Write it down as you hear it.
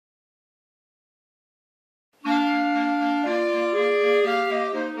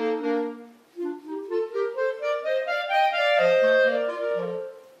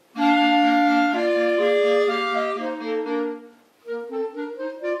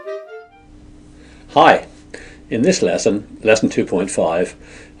Hi, in this lesson, lesson 2.5,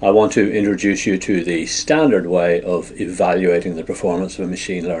 I want to introduce you to the standard way of evaluating the performance of a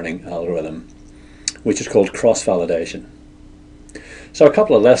machine learning algorithm, which is called cross-validation. So a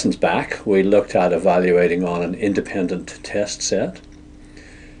couple of lessons back, we looked at evaluating on an independent test set,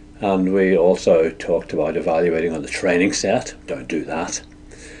 and we also talked about evaluating on the training set. Don't do that.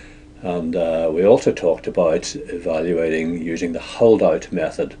 And we also talked about evaluating using the holdout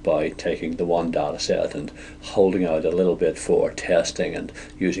method by taking the one data set and holding out a little bit for testing and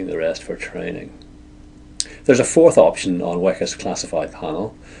using the rest for training. There's a fourth option on Weka's classified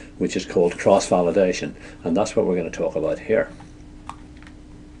panel, which is called cross-validation, and that's what we're going to talk about here.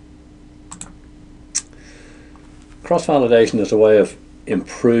 Cross-validation is a way of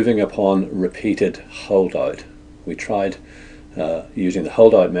improving upon repeated holdout. We tried using the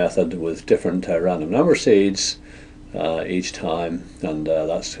holdout method with different random number seeds each time, and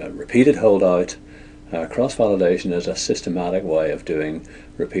that's a repeated holdout. Cross-validation is a systematic way of doing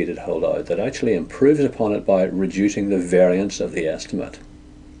repeated holdout that actually improves upon it by reducing the variance of the estimate.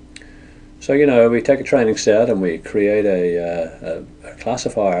 So, you know, we take a training set and we create a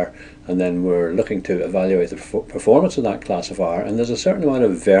classifier, and then we're looking to evaluate the performance of that classifier, and there's a certain amount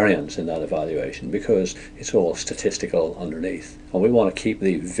of variance in that evaluation because it's all statistical underneath, and we want to keep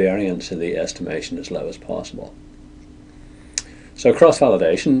the variance in the estimation as low as possible. So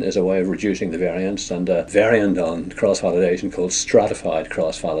cross-validation is a way of reducing the variance, and a variant on cross-validation called stratified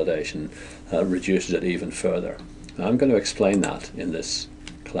cross-validation reduces it even further. I'm going to explain that in this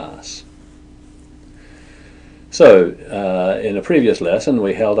class. So, in a previous lesson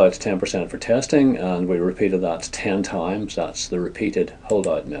we held out 10% for testing, and we repeated that 10 times. That's the repeated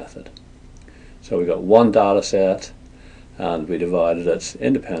holdout method. So we got one data set, and we divided it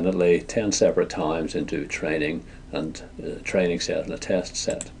independently 10 separate times into training and a training set and a test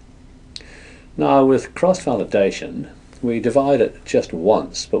set. Now with cross-validation, we divide it just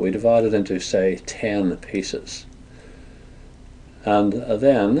once, but we divide it into, say, 10 pieces. And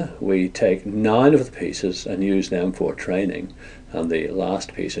then we take 9 of the pieces and use them for training, and the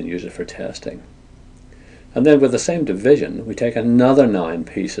last piece and use it for testing. And then with the same division, we take another 9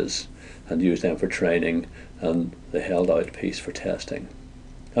 pieces and use them for training, and the held out piece for testing.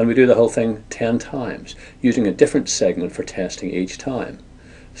 And we do the whole thing 10 times, using a different segment for testing each time.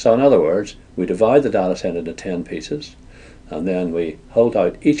 So in other words, we divide the data set into 10 pieces, and then we hold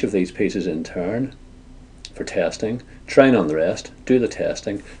out each of these pieces in turn for testing, train on the rest, do the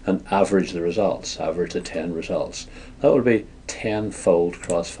testing, and average the results, average the 10 results. That would be 10-fold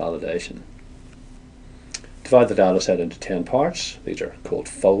cross-validation. Divide the data set into 10 parts, these are called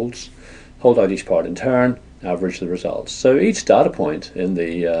folds, hold out each part in turn, average the results. So each data point in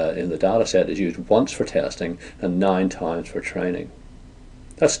the data set is used once for testing and 9 times for training.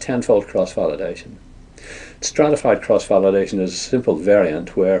 That's 10-fold cross-validation. Stratified cross-validation is a simple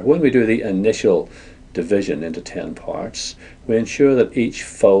variant where when we do the initial division into 10 parts, we ensure that each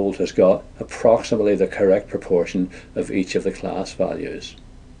fold has got approximately the correct proportion of each of the class values.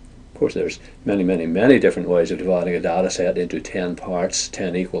 Of course, there's many different ways of dividing a data set into 10 parts,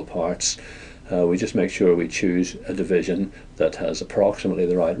 10 equal parts. We just make sure we choose a division that has approximately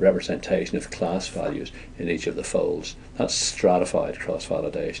the right representation of class values in each of the folds. That's stratified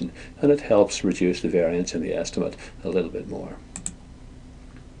cross-validation, and it helps reduce the variance in the estimate a little bit more.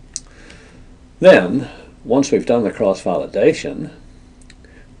 Then, once we've done the cross-validation,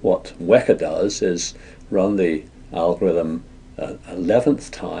 what Weka does is run the algorithm 11th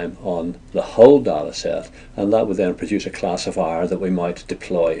time on the whole data set, and that would then produce a classifier that we might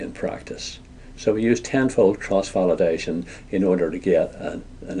deploy in practice. So we use 10-fold cross-validation in order to get an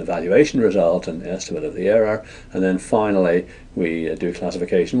evaluation result, an estimate of the error, and then finally we do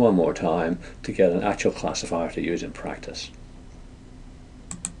classification one more time to get an actual classifier to use in practice.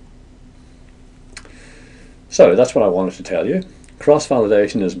 So that's what I wanted to tell you.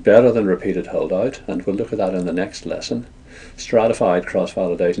 Cross-validation is better than repeated holdout, and we'll look at that in the next lesson. Stratified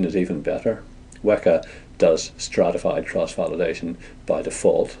cross-validation is even better. Weka does stratified cross-validation by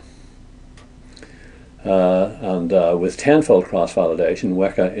default. With 10-fold cross-validation,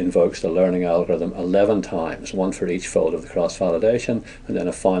 Weka invokes the learning algorithm 11 times, one for each fold of the cross-validation, and then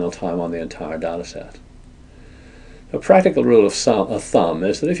a final time on the entire data set. A practical rule of thumb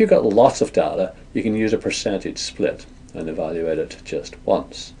is that if you've got lots of data, you can use a percentage split and evaluate it just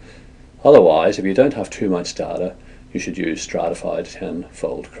once. Otherwise, if you don't have too much data, you should use stratified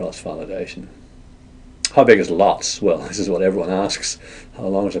 10-fold cross-validation. How big is lots? Well, this is what everyone asks. How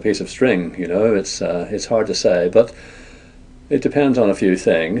long is a piece of string? You know, it's hard to say, but it depends on a few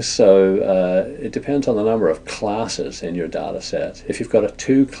things. So it depends on the number of classes in your data set. If you've got a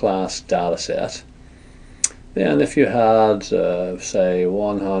 2-class data set, Then if you had, say,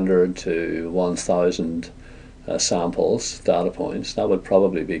 100 to 1,000 samples, data points, that would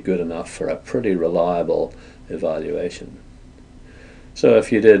probably be good enough for a pretty reliable evaluation. So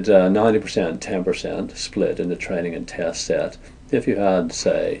if you did 90%, 10% split in the training and test set, if you had,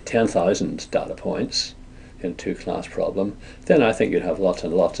 say, 10,000 data points in a two-class problem, then I think you'd have lots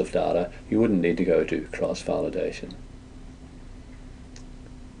and lots of data. You wouldn't need to go to cross-validation.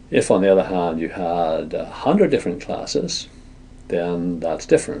 If, on the other hand, you had 100 different classes, then that's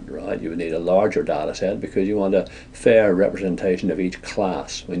different, right? You would need a larger data set because you want a fair representation of each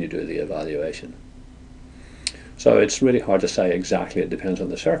class when you do the evaluation. So it's really hard to say exactly. It depends on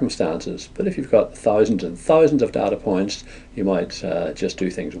the circumstances. But if you've got thousands and thousands of data points, you might just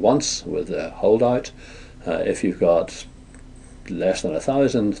do things once with a holdout. If you've got less than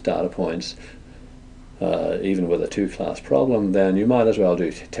 1,000 data points, even with a two-class problem, then you might as well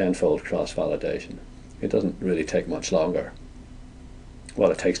do tenfold cross-validation. It doesn't really take much longer. Well,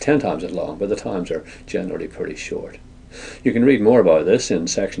 it takes 10 times as long, but the times are generally pretty short. You can read more about this in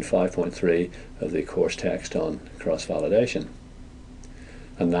section 5.3 of the course text on cross-validation.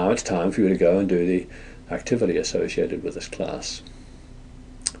 And now it's time for you to go and do the activity associated with this class.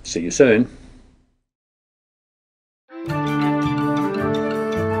 See you soon.